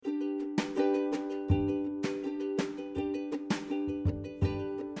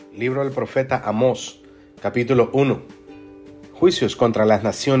Libro del profeta Amós, capítulo 1. Juicios contra las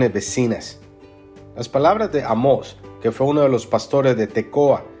naciones vecinas. Las palabras de Amós, que fue uno de los pastores de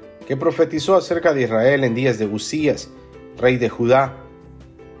Tecoa, que profetizó acerca de Israel en días de Uzías, rey de Judá,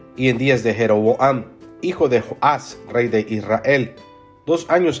 y en días de Jeroboam, hijo de Joás, rey de Israel,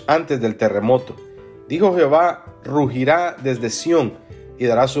 2 años antes del terremoto. Dijo Jehová: rugirá desde Sión, y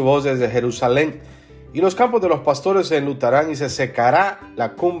dará su voz desde Jerusalén, y los campos de los pastores se enlutarán, y se secará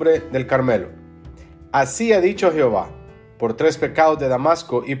la cumbre del Carmelo. Así ha dicho Jehová: por 3 pecados de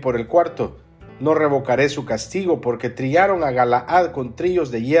Damasco, y por el 4 no revocaré su castigo, porque trillaron a Galaad con trillos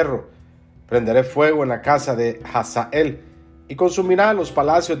de hierro. Prenderé fuego en la casa de Hazael, y consumirá los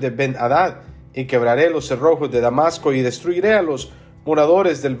palacios de Ben-Hadad, y quebraré los cerrojos de Damasco, y destruiré a los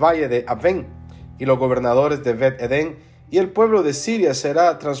moradores del valle de Avén, y los gobernadores de Bet-Edén, y el pueblo de Siria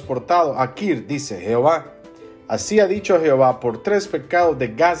será transportado a Kir, dice Jehová. Así ha dicho Jehová: por 3 pecados de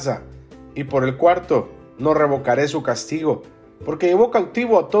Gaza, y por el 4 no revocaré su castigo, porque llevó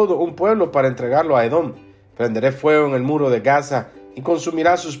cautivo a todo un pueblo para entregarlo a Edom. Prenderé fuego en el muro de Gaza, y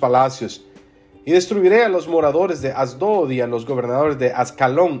consumirá sus palacios. Y destruiré a los moradores de Asdod y a los gobernadores de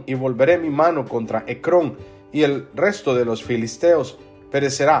Ascalón, y volveré mi mano contra Ecrón, y el resto de los filisteos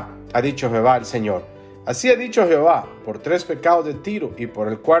perecerá, ha dicho Jehová el Señor. Así ha dicho Jehová: por 3 pecados de Tiro, y por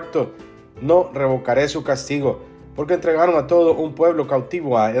el 4 no revocaré su castigo, porque entregaron a todo un pueblo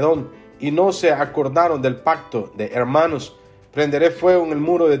cautivo a Edom, y no se acordaron del pacto de hermanos. Prenderé fuego en el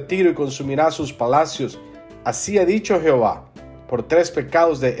muro de Tiro, y consumirá sus palacios. Así ha dicho Jehová: por 3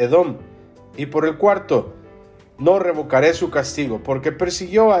 pecados de Edom, y por el 4 no revocaré su castigo, porque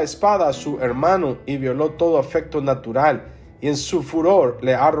persiguió a espada a su hermano, y violó todo afecto natural, y en su furor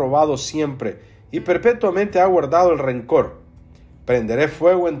le ha robado siempre, y perpetuamente ha guardado el rencor. Prenderé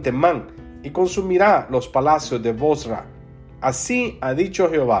fuego en Temán, y consumirá los palacios de Bosra. Así ha dicho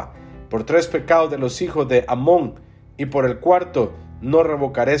Jehová: por 3 pecados de los hijos de Amón, y por el 4 no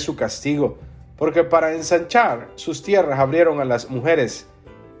revocaré su castigo, porque para ensanchar sus tierras abrieron a las mujeres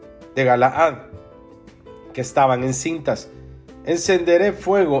de Galaad, que estaban encintas. Encenderé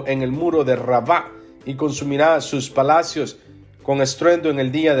fuego en el muro de Rabá, y consumirá sus palacios, con estruendo en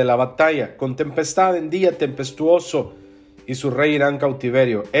el día de la batalla, con tempestad en día tempestuoso, y su rey irá en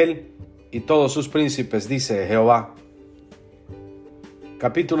cautiverio, él y todos sus príncipes, dice Jehová.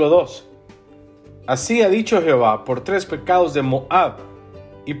 Capítulo 2. Así ha dicho Jehová: por 3 pecados de Moab,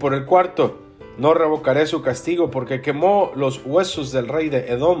 y por el 4 no revocaré su castigo, porque quemó los huesos del rey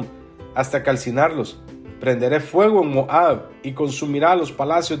de Edom hasta calcinarlos. Prenderé fuego en Moab, y consumirá los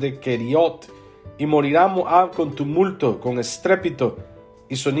palacios de Keriot, y morirá Moab con tumulto, con estrépito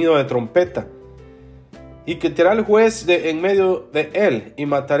y sonido de trompeta. Y quitará el juez de en medio de él, y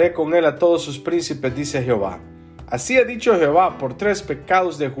mataré con él a todos sus príncipes, dice Jehová. Así ha dicho Jehová: por 3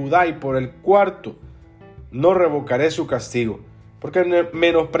 pecados de Judá, y por el 4 no revocaré su castigo, porque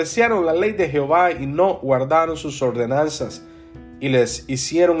menospreciaron la ley de Jehová, y no guardaron sus ordenanzas, y les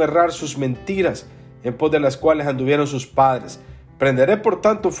hicieron errar sus mentiras, en pos de las cuales anduvieron sus padres. Prenderé por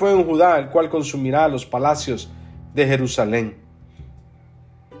tanto fuego en Judá, el cual consumirá los palacios de Jerusalén.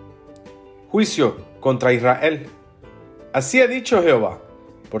 Juicio contra Israel. Así ha dicho Jehová: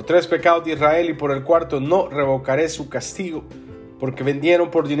 por 3 pecados de Israel, y por el 4 no revocaré su castigo, porque vendieron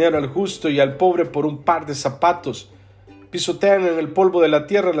por dinero al justo y al pobre por un par de zapatos. Pisotean en el polvo de la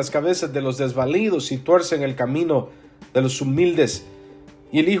tierra las cabezas de los desvalidos, y tuercen el camino de los humildes.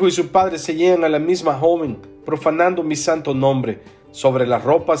 Y el hijo y su padre se llegan a la misma joven, profanando mi santo nombre. Sobre las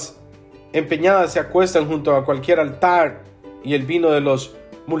ropas empeñadas se acuestan junto a cualquier altar, y el vino de los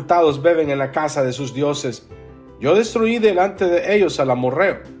multados beben en la casa de sus dioses. Yo destruí delante de ellos al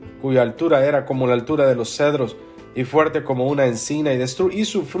amorreo, cuya altura era como la altura de los cedros, y fuerte como una encina, y destruí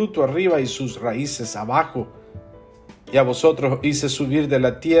su fruto arriba y sus raíces abajo. Y a vosotros hice subir de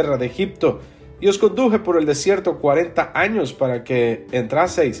la tierra de Egipto, y os conduje por el desierto 40 años para que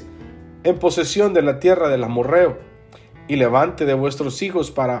entraseis en posesión de la tierra del amorreo, y levante de vuestros hijos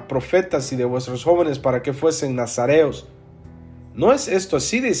para profetas, y de vuestros jóvenes para que fuesen nazareos. ¿No es esto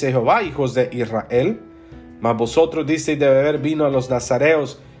así, dice Jehová, hijos de Israel? Mas vosotros disteis de beber vino a los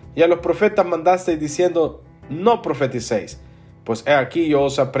nazareos, y a los profetas mandasteis diciendo: no profeticéis. Pues he aquí, yo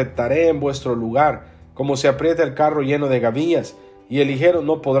os apretaré en vuestro lugar, como se aprieta el carro lleno de gavillas, y el ligero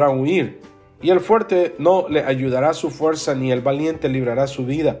no podrá huir, y el fuerte no le ayudará su fuerza, ni el valiente librará su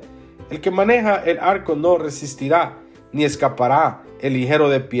vida. El que maneja el arco no resistirá, ni escapará el ligero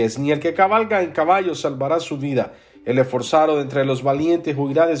de pies, ni el que cabalga en caballo salvará su vida. El esforzado de entre los valientes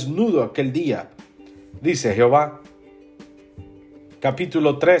huirá desnudo aquel día, dice Jehová.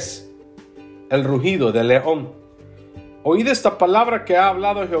 Capítulo 3. El rugido del león. Oíd esta palabra que ha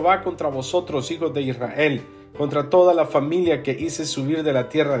hablado Jehová contra vosotros, hijos de Israel, contra toda la familia que hice subir de la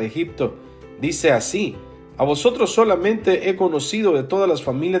tierra de Egipto. Dice así: a vosotros solamente he conocido de todas las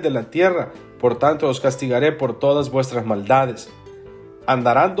familias de la tierra, por tanto os castigaré por todas vuestras maldades.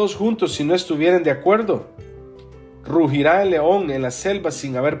 ¿Andarán dos juntos si no estuvieren de acuerdo? ¿Rugirá el león en la selva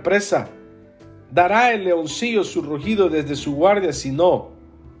sin haber presa? ¿Dará el leoncillo su rugido desde su guardia si no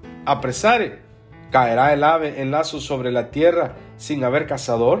apresare? ¿Caerá el ave en lazo sobre la tierra sin haber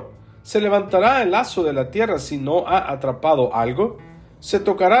cazador? ¿Se levantará el lazo de la tierra si no ha atrapado algo? ¿Se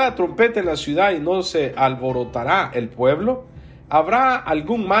tocará la trompeta en la ciudad y no se alborotará el pueblo? ¿Habrá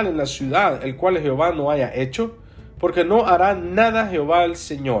algún mal en la ciudad el cual Jehová no haya hecho? Porque no hará nada Jehová el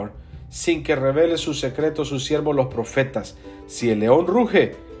Señor sin que revele su secreto a sus siervos los profetas. Si el león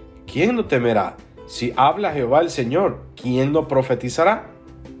ruge, ¿quién no temerá? Si habla Jehová el Señor, ¿quién no profetizará?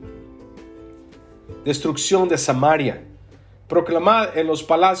 Destrucción de Samaria. Proclamad en los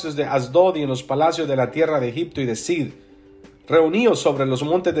palacios de Asdod y en los palacios de la tierra de Egipto y decid: reuníos sobre los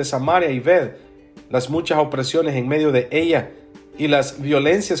montes de Samaria y ved las muchas opresiones en medio de ella y las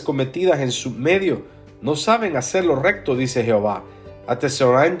violencias cometidas en su medio. No saben hacer lo recto, dice Jehová,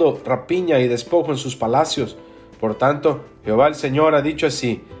 atesorando rapiña y despojo en sus palacios. Por tanto, Jehová el Señor ha dicho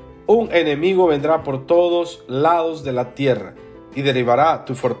así: un enemigo vendrá por todos lados de la tierra y derribará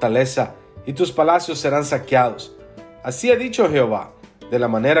tu fortaleza, y tus palacios serán saqueados. Así ha dicho Jehová: de la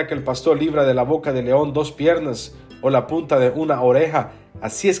manera que el pastor libra de la boca del león dos piernas o la punta de una oreja,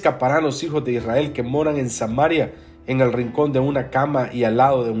 así escaparán los hijos de Israel que moran en Samaria, en el rincón de una cama y al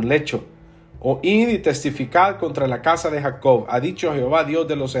lado de un lecho. Oíd y testificad contra la casa de Jacob, ha dicho Jehová, Dios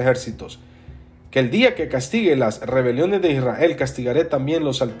de los ejércitos, que el día que castigue las rebeliones de Israel, castigaré también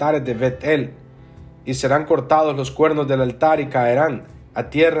los altares de Bet-el, y serán cortados los cuernos del altar y caerán a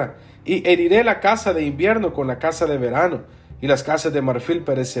tierra, y heriré la casa de invierno con la casa de verano, y las casas de marfil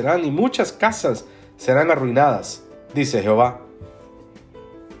perecerán, y muchas casas serán arruinadas, dice Jehová.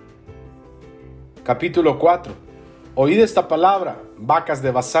 Capítulo 4. Oíd esta palabra, vacas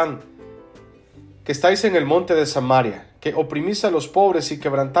de Basán, que estáis en el monte de Samaria, que oprimís a los pobres y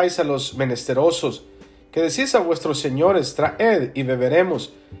quebrantáis a los menesterosos, que decís a vuestros señores: traed y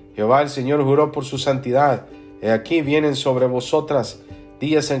beberemos. Jehová el Señor juró por su santidad: he aquí vienen sobre vosotras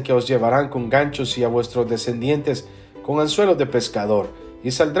días en que os llevarán con ganchos y a vuestros descendientes con anzuelos de pescador,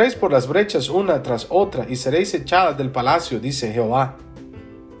 y saldréis por las brechas una tras otra y seréis echadas del palacio, dice Jehová.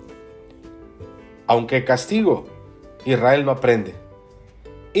 Aunque castigo, Israel no aprende.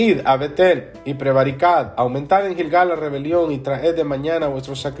 Id a Betel y prevaricad, aumentad en Gilgal la rebelión y traed de mañana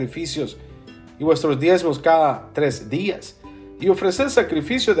vuestros sacrificios y vuestros diezmos cada 3 días. Y ofreced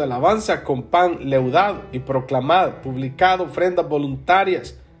sacrificio de alabanza con pan leudado y proclamad, publicad ofrendas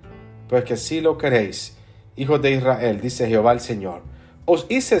voluntarias, pues que así lo queréis, hijos de Israel, dice Jehová el Señor. Os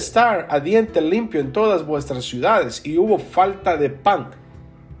hice estar a diente limpio en todas vuestras ciudades y hubo falta de pan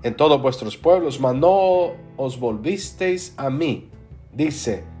en todos vuestros pueblos, mas no os volvisteis a mí,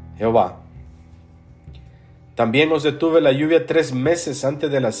 dice Jehová. También os detuve la lluvia 3 meses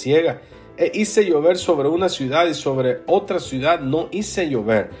antes de la siega, e hice llover sobre una ciudad y sobre otra ciudad no hice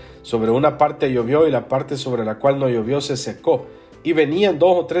llover. Sobre una parte llovió y la parte sobre la cual no llovió se secó. Y venían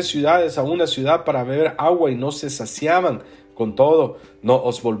 2 o 3 ciudades a una ciudad para beber agua y no se saciaban. Con todo, no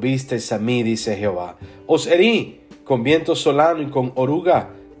os volvisteis a mí, dice Jehová. Os herí con viento solano y con oruga.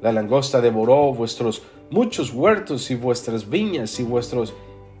 La langosta devoró vuestros muchos huertos y vuestras viñas y vuestros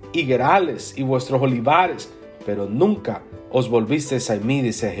higuerales y vuestros olivares, pero nunca os volvisteis a mí,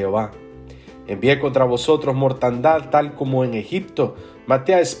 dice Jehová. Envié contra vosotros mortandad tal como en Egipto,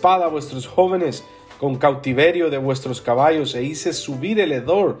 maté a espada a vuestros jóvenes con cautiverio de vuestros caballos e hice subir el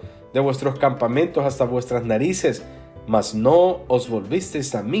hedor de vuestros campamentos hasta vuestras narices, mas no os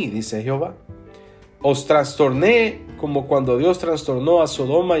volvisteis a mí, dice Jehová. Os trastorné como cuando Dios trastornó a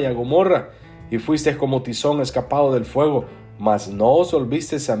Sodoma y a Gomorra, y fuisteis como tizón escapado del fuego, mas no os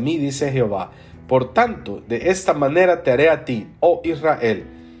volvisteis a mí, dice Jehová. Por tanto, de esta manera te haré a ti, oh Israel,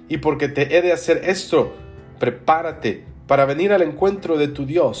 y porque te he de hacer esto, prepárate para venir al encuentro de tu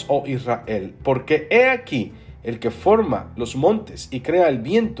Dios, oh Israel, porque he aquí el que forma los montes y crea el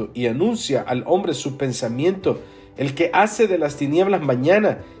viento y anuncia al hombre su pensamiento, el que hace de las tinieblas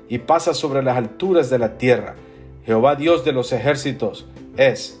mañana y pasa sobre las alturas de la tierra. Jehová Dios de los ejércitos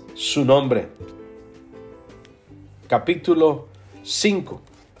es su nombre. Capítulo 5.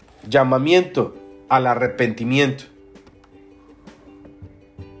 Llamamiento al arrepentimiento.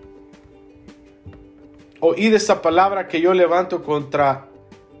 Oíd esta palabra que yo levanto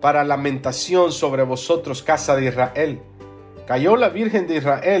para lamentación sobre vosotros, casa de Israel. Cayó la Virgen de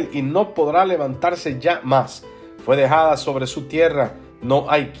Israel y no podrá levantarse ya más. fue dejada sobre su tierra, no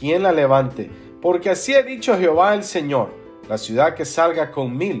hay quien la levante. Porque así ha dicho Jehová el Señor: la ciudad que salga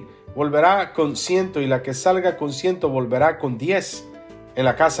con 1000 volverá con 100, y la que salga con 100 volverá con 10 en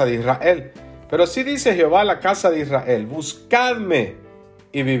la casa de Israel. Pero así dice Jehová a la casa de Israel: buscadme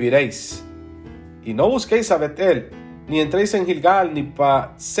y viviréis. Y no busquéis a Betel, ni entréis en Gilgal, ni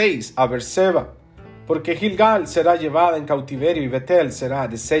paséis a Beerseba, porque Gilgal será llevada en cautiverio y Betel será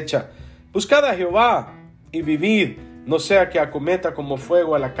deshecha. Buscad a Jehová y vivid, no sea que acometa como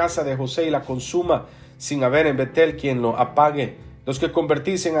fuego a la casa de José y la consuma, sin haber en Betel quien lo apague. Los que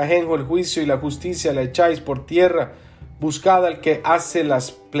convertís en ajenjo el juicio y la justicia la echáis por tierra. Buscad al que hace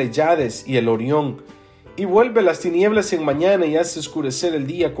las Pléyades y el Orión, y vuelve las tinieblas en mañana y hace oscurecer el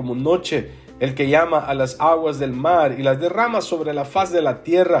día como noche, el que llama a las aguas del mar y las derrama sobre la faz de la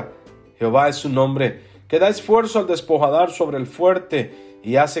tierra. Jehová es su nombre, que da esfuerzo al despojador sobre el fuerte,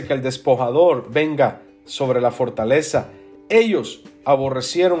 y hace que el despojador venga sobre la fortaleza. Ellos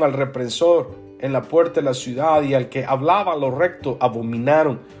aborrecieron al represor en la puerta de la ciudad, y al que hablaba lo recto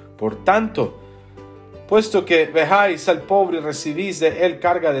abominaron. Por tanto, puesto que vejáis al pobre y recibís de él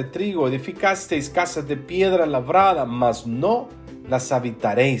carga de trigo, edificasteis casas de piedra labrada, mas no las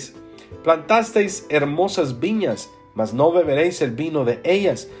habitaréis. Plantasteis hermosas viñas, mas no beberéis el vino de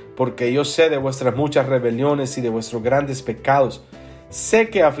ellas, porque yo sé de vuestras muchas rebeliones y de vuestros grandes pecados. Sé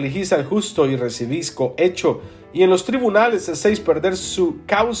que afligís al justo y recibís cohecho, y en los tribunales hacéis perder su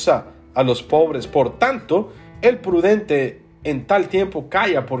causa a los pobres. Por tanto, el prudente en tal tiempo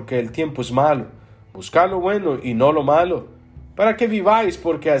calla, porque el tiempo es malo. Buscad lo bueno y no lo malo, para que viváis,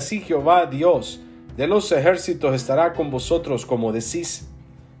 porque así Jehová Dios de los ejércitos estará con vosotros como decís.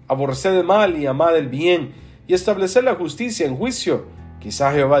 Aborreced el mal y amad el bien, y estableced la justicia en juicio.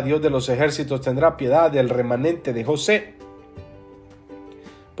 Quizá Jehová Dios de los ejércitos tendrá piedad del remanente de José.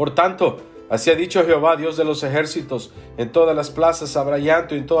 Por tanto, así ha dicho Jehová Dios de los ejércitos: en todas las plazas habrá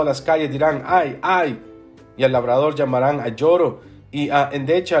llanto, y en todas las calles dirán: ay, ay. Y al labrador llamarán a lloro, y a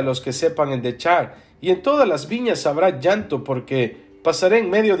endecha a los que sepan endechar. Y en todas las viñas habrá llanto, porque pasaré en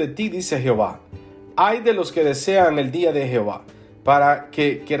medio de ti, dice Jehová. Ay de los que desean el día de Jehová, para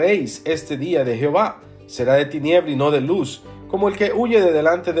que queréis este día de Jehová. Será de tiniebla y no de luz, como el que huye de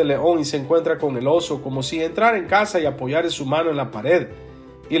delante del león y se encuentra con el oso, como si entrara en casa y apoyare su mano en la pared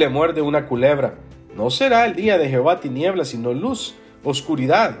y le muerde una culebra. No será el día de Jehová tiniebla, sino luz,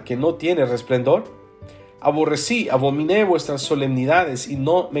 oscuridad que no tiene resplendor. Aborrecí, abominé vuestras solemnidades, y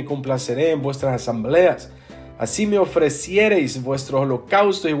no me complaceré en vuestras asambleas. Así me ofreciereis vuestros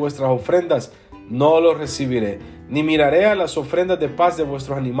holocaustos y vuestras ofrendas, no los recibiré, ni miraré a las ofrendas de paz de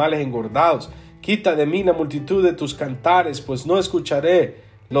vuestros animales engordados. Quita de mí la multitud de tus cantares, pues no escucharé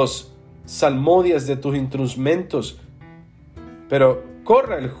los salmodias de tus instrumentos. Pero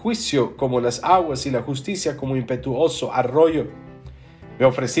corra el juicio como las aguas, y la justicia como impetuoso arroyo. Me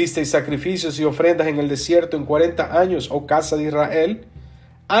ofrecisteis sacrificios y ofrendas en el desierto en 40 años, oh casa de Israel.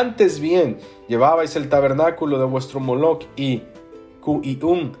 Antes bien, llevabais el tabernáculo de vuestro Moloch y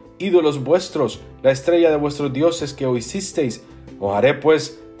Cuiún, ídolos vuestros, la estrella de vuestros dioses que os hicisteis. Os haré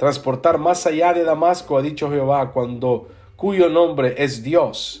pues transportar más allá de Damasco, ha dicho Jehová, cuyo nombre es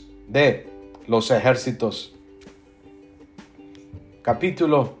Dios de los ejércitos.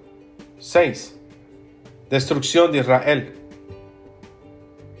 Capítulo 6. Destrucción de Israel.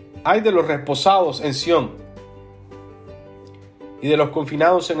 Ay de los reposados en Sión y de los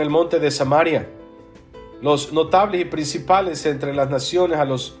confinados en el monte de Samaria, los notables y principales entre las naciones, a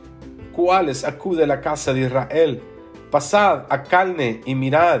los cuales acude la casa de Israel. Pasad a Calne y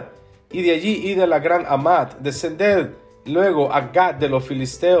mirad, y de allí id a la gran Hamat. Descended luego a Gad de los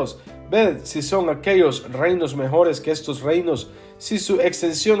filisteos. Ved si son aquellos reinos mejores que estos reinos, si su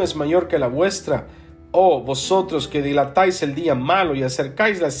extensión es mayor que la vuestra. Oh, vosotros que dilatáis el día malo y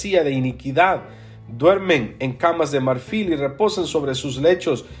acercáis la silla de iniquidad, duermen en camas de marfil y reposan sobre sus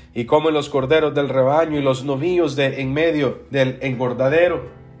lechos, y comen los corderos del rebaño y los novillos de en medio del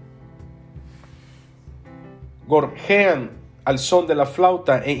engordadero. Gorjean al son de la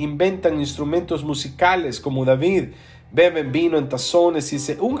flauta e inventan instrumentos musicales como David. Beben vino en tazones y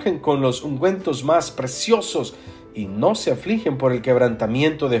se ungen con los ungüentos más preciosos, y no se afligen por el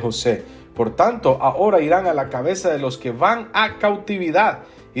quebrantamiento de José. Por tanto, ahora irán a la cabeza de los que van a cautividad,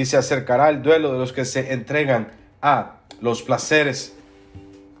 y se acercará el duelo de los que se entregan a los placeres.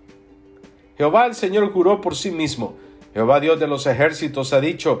 Jehová el Señor juró por sí mismo. Jehová Dios de los ejércitos ha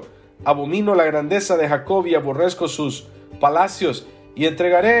dicho: abomino la grandeza de Jacob y aborrezco sus palacios, y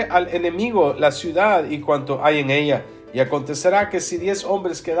entregaré al enemigo la ciudad y cuanto hay en ella. Y acontecerá que si 10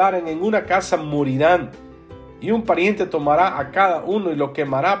 hombres quedaren en una casa, morirán, y un pariente tomará a cada uno y lo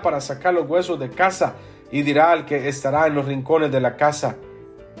quemará para sacar los huesos de casa. y dirá al que estará en los rincones de la casa: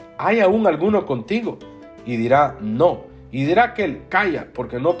 ¿hay aún alguno contigo? Y dirá: no. Y dirá aquel: calla,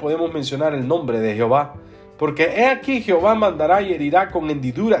 porque no podemos mencionar el nombre de Jehová. Porque he aquí Jehová mandará y herirá con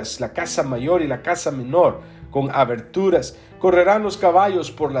hendiduras la casa mayor y la casa menor, con aberturas. Correrán los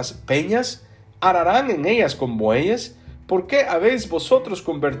caballos por las peñas, ararán en ellas con bueyes. ¿Por qué habéis vosotros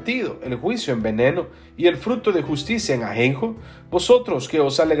convertido el juicio en veneno y el fruto de justicia en ajenjo? Vosotros que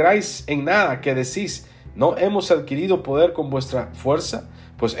os alegráis en nada, que decís: ¿no hemos adquirido poder con vuestra fuerza?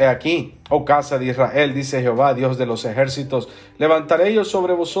 Pues he aquí, oh casa de Israel, dice Jehová, Dios de los ejércitos: levantaré yo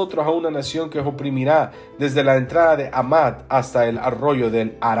sobre vosotros a una nación que os oprimirá desde la entrada de Hamat hasta el arroyo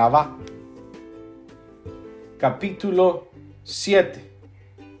del Arabá. Capítulo 7.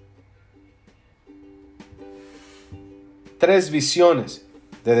 3 visiones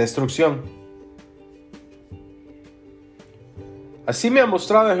de destrucción. Así me ha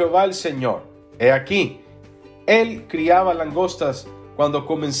mostrado Jehová el Señor. He aquí, él criaba langostas cuando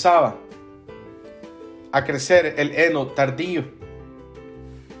comenzaba a crecer el heno tardío.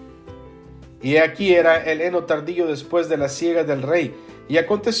 Y he aquí era el heno tardío después de la siega del rey. Y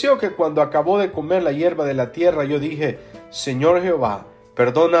aconteció que cuando acabó de comer la hierba de la tierra, yo dije: Señor Jehová,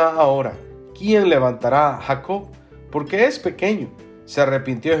 perdona ahora. ¿Quién levantará a Jacob? Porque es pequeño. Se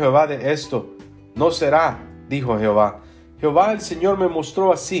arrepintió Jehová de esto. No será, dijo Jehová. Jehová el Señor me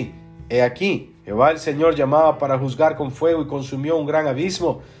mostró así. He aquí, Jehová el Señor llamaba para juzgar con fuego, y consumió un gran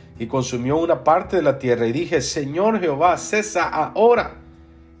abismo, y consumió una parte de la tierra. Y dije: Señor Jehová, cesa ahora.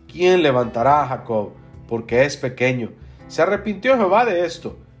 ¿Quién levantará a Jacob? Porque es pequeño. Se arrepintió Jehová de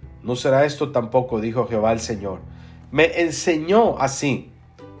esto. No será esto tampoco, dijo Jehová el Señor. Me enseñó así.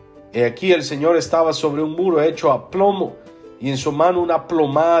 He aquí el Señor estaba sobre un muro hecho a plomo, y en su mano una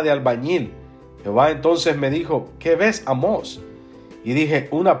plomada de albañil. Jehová entonces me dijo: ¿qué ves, Amós? Y dije: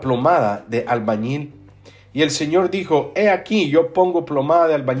 una plomada de albañil. Y el Señor dijo: he aquí, yo pongo plomada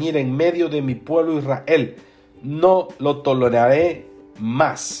de albañil en medio de mi pueblo Israel. No lo toleraré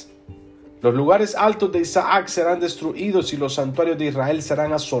más. Los lugares altos de Isaac serán destruidos, y los santuarios de Israel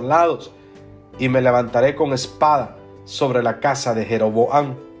serán asolados. Y me levantaré con espada sobre la casa de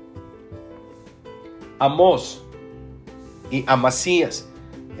Jeroboam. Amós y Amasías.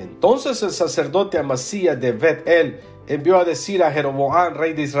 Entonces el sacerdote Amasías de Bet-El envió a decir a Jeroboam,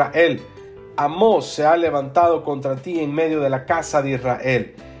 rey de Israel: Amós se ha levantado contra ti en medio de la casa de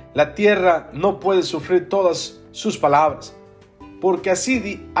Israel. La tierra no puede sufrir todas sus palabras, porque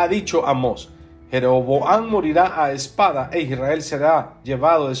así ha dicho Amós: Jeroboam morirá a espada, e Israel será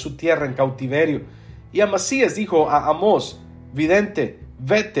llevado de su tierra en cautiverio. Y Amasías dijo a Amós: vidente,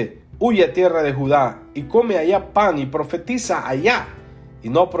 vete, huye a tierra de Judá, y come allá pan, y profetiza allá, y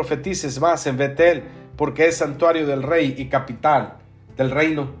no profetices más en Bet-El, porque es santuario del rey y capital del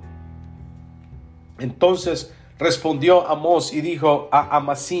reino. Entonces respondió Amós y dijo a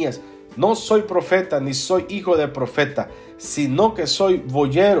Amasías: no soy profeta, ni soy hijo de profeta, sino que soy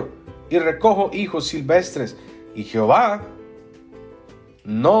boyero, y recojo hijos silvestres. Y Jehová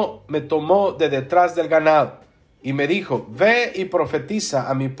no me tomó de detrás del ganado, y me dijo: ve y profetiza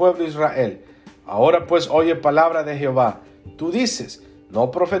a mi pueblo Israel. Ahora pues oye palabra de Jehová. Tú dices: no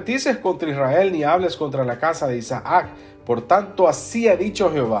profetices contra Israel, ni hables contra la casa de Isaac. Por tanto, así ha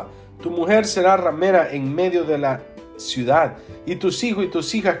dicho Jehová: tu mujer será ramera en medio de la ciudad, y tus hijos y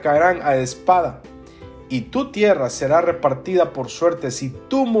tus hijas caerán a espada, y tu tierra será repartida por suertes, y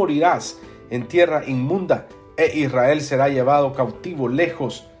tú morirás en tierra inmunda, e Israel será llevado cautivo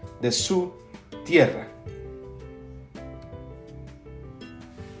lejos de su tierra.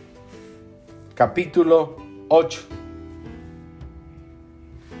 Capítulo 8.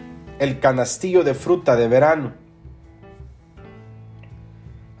 El canastillo de fruta de verano.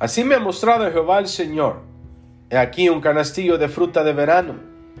 Así me ha mostrado Jehová el Señor. He aquí un canastillo de fruta de verano.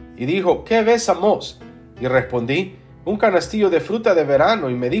 Y dijo: ¿qué ves, Amós? Y respondí: un canastillo de fruta de verano.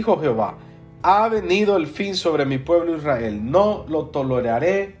 Y me dijo Jehová: ha venido el fin sobre mi pueblo Israel. No lo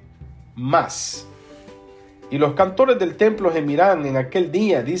toleraré más. Y los cantores del templo gemirán en aquel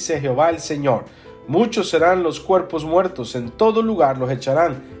día, dice Jehová el Señor. Muchos serán los cuerpos muertos, en todo lugar los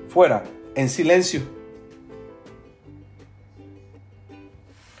echarán fuera en silencio.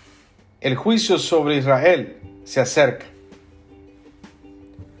 El juicio sobre Israel se acerca.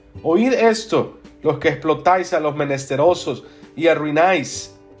 Oíd esto, los que explotáis a los menesterosos y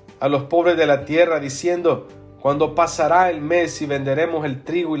arruináis a los pobres de la tierra, diciendo: cuando pasará el mes y venderemos el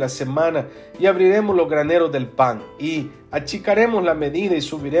trigo y la semana, y abriremos los graneros del pan, y achicaremos la medida y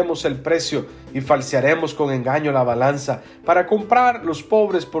subiremos el precio, y falsearemos con engaño la balanza, para comprar los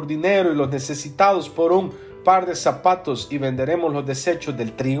pobres por dinero y los necesitados por un par de zapatos, y venderemos los desechos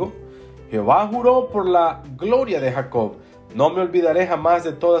del trigo. Jehová juró por la gloria de Jacob: no me olvidaré jamás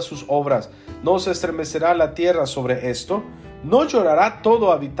de todas sus obras. ¿No se estremecerá la tierra sobre esto? ¿No llorará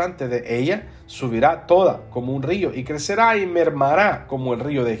todo habitante de ella? Subirá toda como un río, y crecerá y mermará como el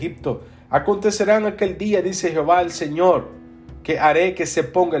río de Egipto. Acontecerá en aquel día, dice Jehová el Señor, que haré que se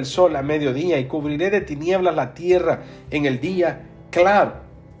ponga el sol a mediodía, y cubriré de tinieblas la tierra en el día claro.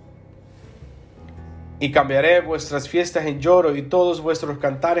 Y cambiaré vuestras fiestas en lloro y todos vuestros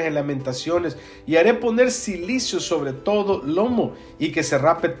cantares en lamentaciones, y haré poner cilicio sobre todo lomo, y que se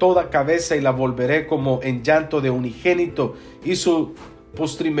rape toda cabeza, y la volveré como en llanto de unigénito, y su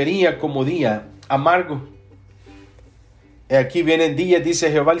postrimería como día amargo. He aquí vienen días,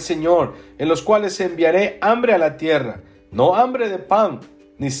 dice Jehová el Señor, en los cuales enviaré hambre a la tierra, no hambre de pan,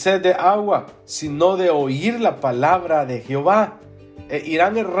 ni sed de agua, sino de oír la palabra de Jehová. E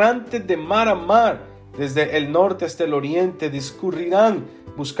irán errantes de mar a mar, desde el norte hasta el oriente, discurrirán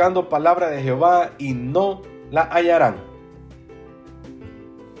buscando palabra de Jehová y no la hallarán.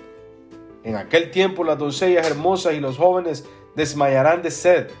 En aquel tiempo las doncellas hermosas y los jóvenes desmayarán de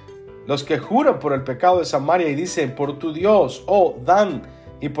sed. Los que juran por el pecado de Samaria y dicen: por tu Dios, oh Dan,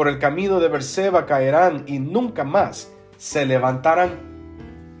 y por el camino de Berseba caerán y nunca más se levantarán.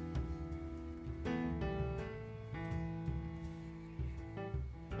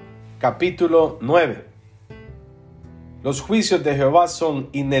 Capítulo 9. Los juicios de Jehová son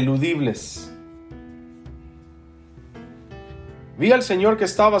ineludibles. Vi al Señor que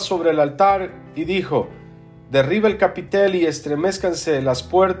estaba sobre el altar y dijo: derriba el capitel y estremezcanse las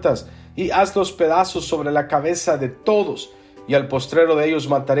puertas, y haz los pedazos sobre la cabeza de todos, y al postrero de ellos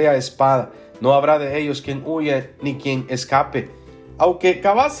mataré a espada. No habrá de ellos quien huya ni quien escape. Aunque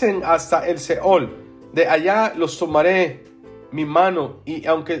cavasen hasta el Seol, de allá los tomaré mi mano, y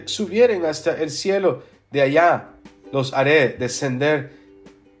aunque subieren hasta el cielo, de allá los haré descender.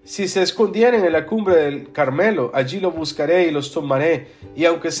 Si se escondieren en la cumbre del Carmelo, allí lo buscaré y los tomaré. Y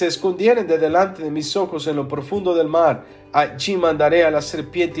aunque se escondieren de delante de mis ojos en lo profundo del mar, allí mandaré a la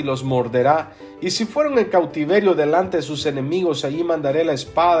serpiente y los morderá. Y si fueron en cautiverio delante de sus enemigos, allí mandaré la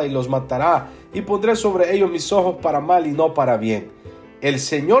espada y los matará. Y pondré sobre ellos mis ojos para mal y no para bien. El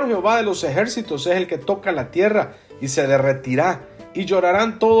Señor Jehová de los ejércitos es el que toca la tierra, y se derretirá, y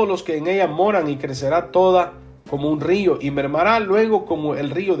llorarán todos los que en ella moran, y crecerá toda como un río, y mermará luego como el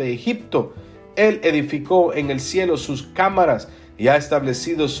río de Egipto. Él edificó en el cielo sus cámaras, y ha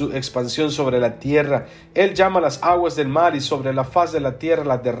establecido su expansión sobre la tierra. Él llama las aguas del mar, y sobre la faz de la tierra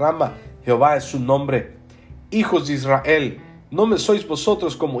las derrama. Jehová es su nombre. Hijos de Israel, ¿no me sois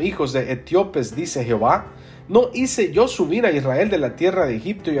vosotros como hijos de etíopes?, dice Jehová. ¿No hice yo subir a Israel de la tierra de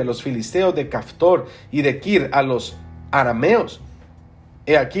Egipto, y a los filisteos de Caftor y de Kir, a los arameos?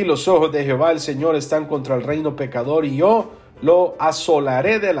 He aquí los ojos de Jehová el Señor están contra el reino pecador, y yo lo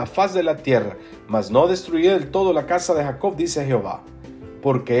asolaré de la faz de la tierra, mas no destruiré del todo la casa de Jacob, dice Jehová.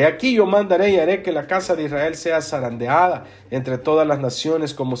 Porque he aquí yo mandaré y haré que la casa de Israel sea zarandeada entre todas las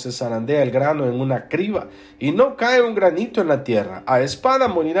naciones, como se zarandea el grano en una criba, y no cae un granito en la tierra. A espada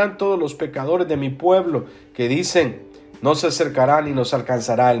morirán todos los pecadores de mi pueblo, que dicen: no se acercará ni nos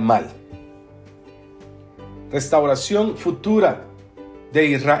alcanzará el mal. Restauración futura de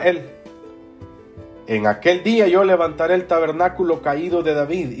Israel. En aquel día yo levantaré el tabernáculo caído de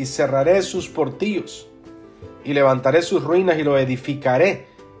David, y cerraré sus portillos, y levantaré sus ruinas y lo edificaré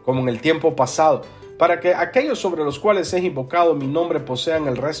como en el tiempo pasado, para que aquellos sobre los cuales he invocado mi nombre posean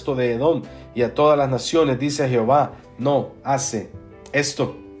el resto de Edom y a todas las naciones, dice Jehová, no hace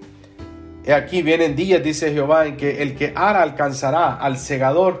esto. He aquí vienen días, dice Jehová, en que el que ara alcanzará al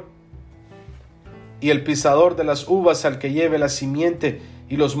segador, y el pisador de las uvas al que lleve la simiente,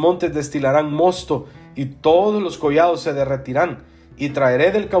 y los montes destilarán mosto, y todos los collados se derretirán, y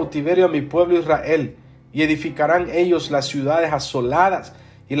traeré del cautiverio a mi pueblo Israel, y edificarán ellos las ciudades asoladas,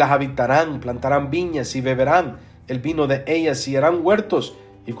 y las habitarán, plantarán viñas y beberán el vino de ellas, y harán huertos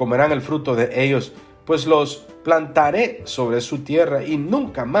y comerán el fruto de ellos, pues los plantaré sobre su tierra, y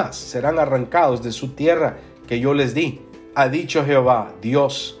nunca más serán arrancados de su tierra que yo les di, ha dicho Jehová,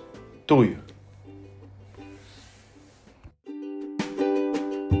 Dios tuyo.